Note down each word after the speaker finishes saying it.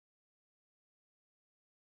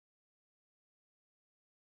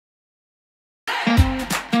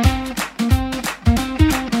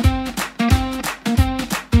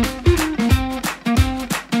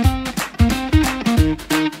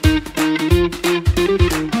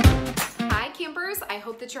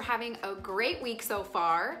that you're having a great week so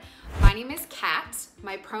far. My name is Kat.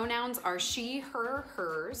 My pronouns are she, her,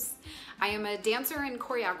 hers. I am a dancer and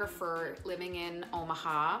choreographer living in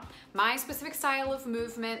Omaha. My specific style of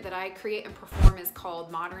movement that I create and perform is called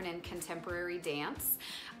modern and contemporary dance.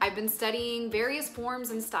 I've been studying various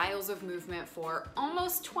forms and styles of movement for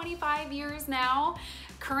almost 25 years now.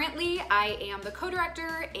 Currently, I am the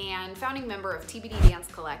co-director and founding member of tbd.dance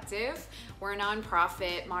collective. We're a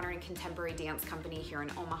nonprofit modern and contemporary dance company here in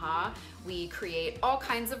Omaha. We create all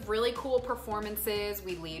kinds of really cool performances.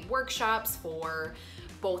 We lead workshops for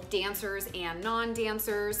both dancers and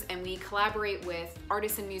non-dancers, and we collaborate with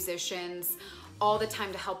artists and musicians all the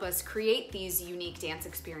time to help us create these unique dance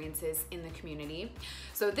experiences in the community.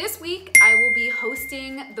 So this week I will be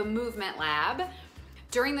hosting the Movement Lab.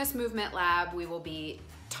 During this Movement Lab, we will be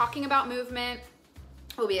talking about movement,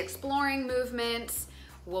 we'll be exploring movement,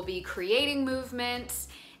 we'll be creating movement,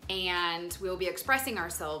 and we'll be expressing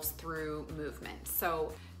ourselves through movement.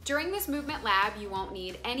 So during this Movement Lab, you won't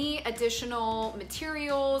need any additional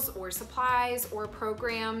materials or supplies or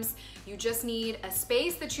programs. You just need a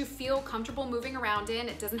space that you feel comfortable moving around in.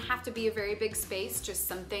 It doesn't have to be a very big space, just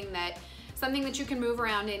something that you can move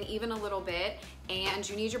around in even a little bit, and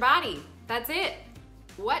you need your body. That's it.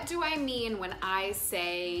 What do I mean when I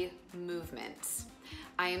say movement?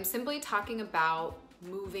 I am simply talking about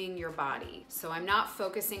moving your body. So I'm not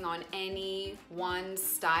focusing on any one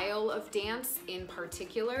style of dance in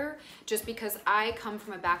particular. Just because I come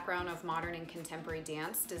from a background of modern and contemporary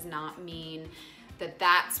dance does not mean that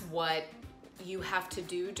that's what you have to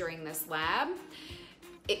do during this lab.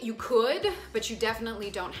 You could, but you definitely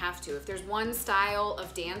don't have to. If there's one style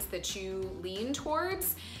of dance that you lean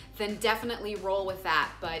towards, then definitely roll with that.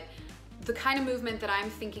 But the kind of movement that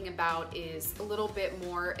I'm thinking about is a little bit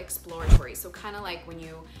more exploratory. So kind of like when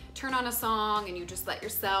you turn on a song and you just let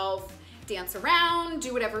yourself dance around,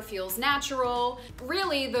 do whatever feels natural.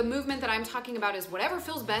 Really, the movement that I'm talking about is whatever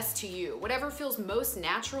feels best to you, whatever feels most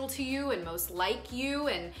natural to you and most like you,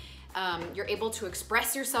 and you're able to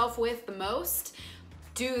express yourself with the most,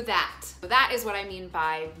 do that. So that is what I mean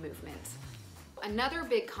by movement. Another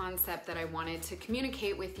big concept that I wanted to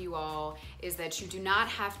communicate with you all is that you do not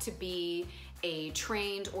have to be a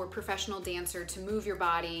trained or professional dancer to move your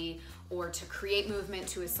body or to create movement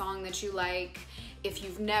to a song that you like. If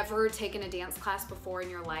you've never taken a dance class before in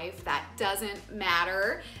your life, that doesn't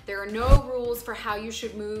matter. There are no rules for how you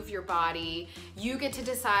should move your body. You get to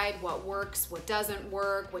decide what works, what doesn't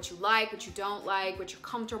work, what you like, what you don't like, what you're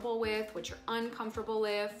comfortable with, what you're uncomfortable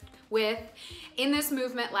with. In this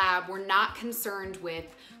Movement Lab, we're not concerned with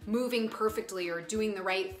moving perfectly or doing the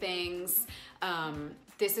right things.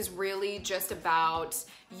 This is really just about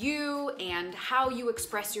you and how you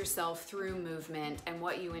express yourself through movement and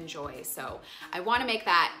what you enjoy. So I want to make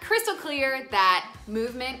that crystal clear that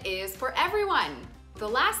movement is for everyone. The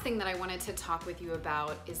last thing that I wanted to talk with you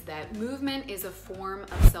about is that movement is a form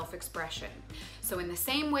of self-expression. So in the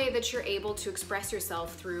same way that you're able to express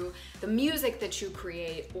yourself through the music that you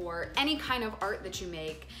create or any kind of art that you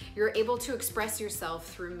make, you're able to express yourself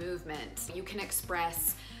through movement. You can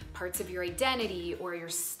express parts of your identity or your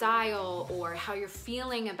style or how you're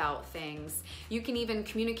feeling about things. You can even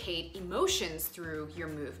communicate emotions through your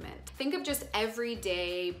movement. Think of just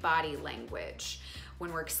everyday body language.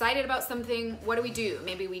 When we're excited about something, what do?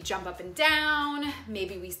 Maybe we jump up and down,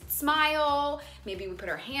 maybe we smile, maybe we put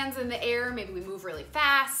our hands in the air, maybe we move really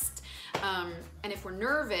fast. And if we're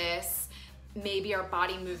nervous, maybe our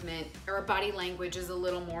body movement or our body language is a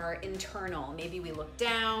little more internal. Maybe we look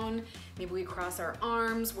down, maybe we cross our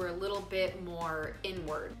arms, we're a little bit more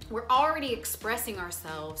inward. We're already expressing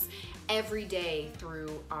ourselves every day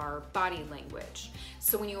through our body language.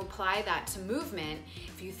 So when you apply that to movement,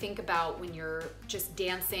 if you think about when you're just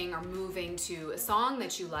dancing or moving to a song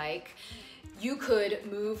that you like, you could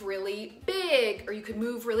move really big, or you could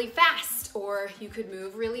move really fast, or you could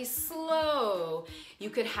move really slow.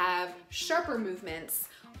 You could have sharper movements,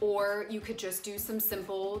 or you could just do some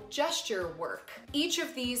simple gesture work. Each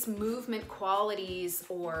of these movement qualities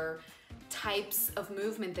or types of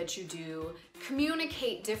movement that you do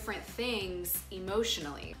communicate different things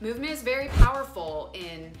emotionally. Movement is very powerful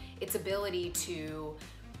in its ability to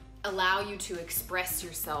allow you to express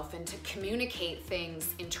yourself and to communicate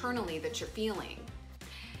things internally that you're feeling.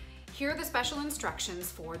 Here are the special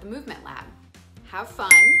instructions for the Movement Lab. Have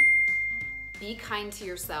fun, be kind to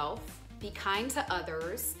yourself, be kind to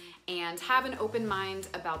others, and have an open mind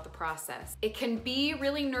about the process. It can be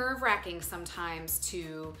really nerve-wracking sometimes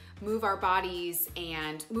to move our bodies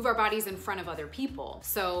in front of other people.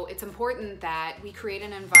 So it's important that we create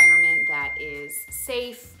an environment that is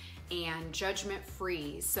safe and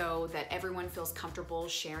judgment-free so that everyone feels comfortable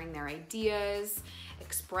sharing their ideas,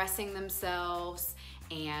 expressing themselves,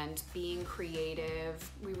 and being creative.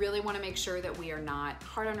 We really want to make sure that we are not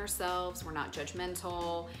hard on ourselves, we're not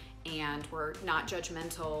judgmental, and we're not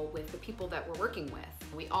judgmental with the people that we're working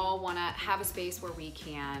with. We all want to have a space where we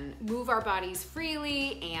can move our bodies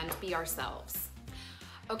freely and be ourselves.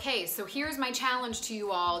 Okay, so here's my challenge to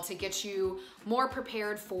you all to get you more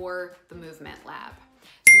prepared for the movement lab.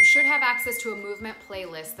 So you should have access to a movement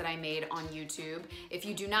playlist that I made on YouTube. If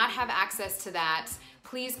you do not have access to that,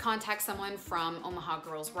 please contact someone from Omaha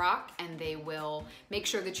Girls Rock and they will make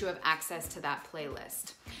sure that you have access to that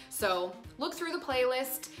playlist. So look through the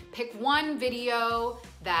playlist, pick one video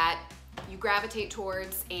that you gravitate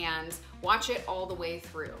towards and watch it all the way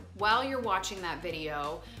through. While you're watching that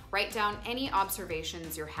video, write down any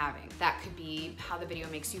observations you're having. That could be how the video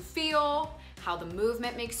makes you feel, how the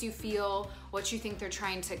movement makes you feel, what you think they're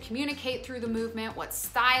trying to communicate through the movement, what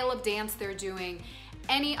style of dance they're doing.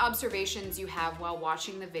 Any observations you have while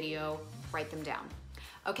watching the video, write them down.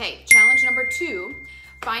 Okay, challenge number 2,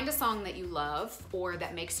 find a song that you love or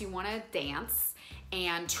that makes you want to dance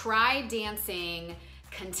and try dancing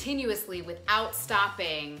continuously without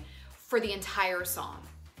stopping for the entire song.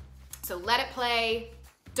 So let it play,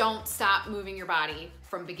 don't stop moving your body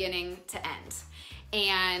from beginning to end.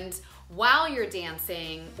 And while you're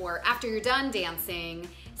dancing or after you're done dancing,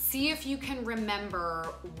 see if you can remember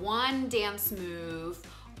one dance move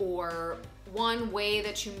or one way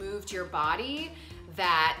that you moved your body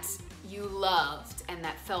that you loved and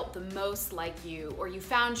that felt the most like you, or you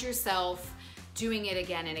found yourself doing it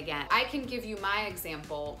again and again. I can give you my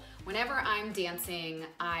example. Whenever I'm dancing,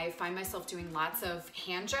 I find myself doing lots of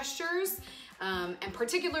hand gestures, and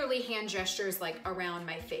particularly hand gestures like around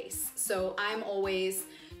my face. So I'm always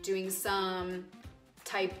doing some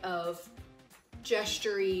type of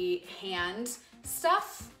gestury hand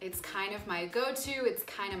stuff. It's kind of my go-to, it's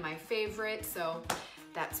kind of my favorite, so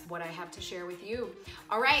that's what I have to share with you.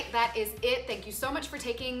 All right, that is it. Thank you so much for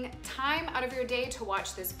taking time out of your day to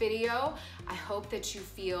watch this video. I hope that you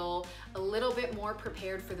feel a little bit more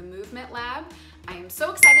prepared for the movement lab. I am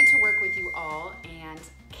so excited to work with you all and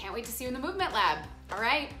can't wait to see you in the movement lab. All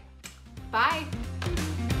right, bye.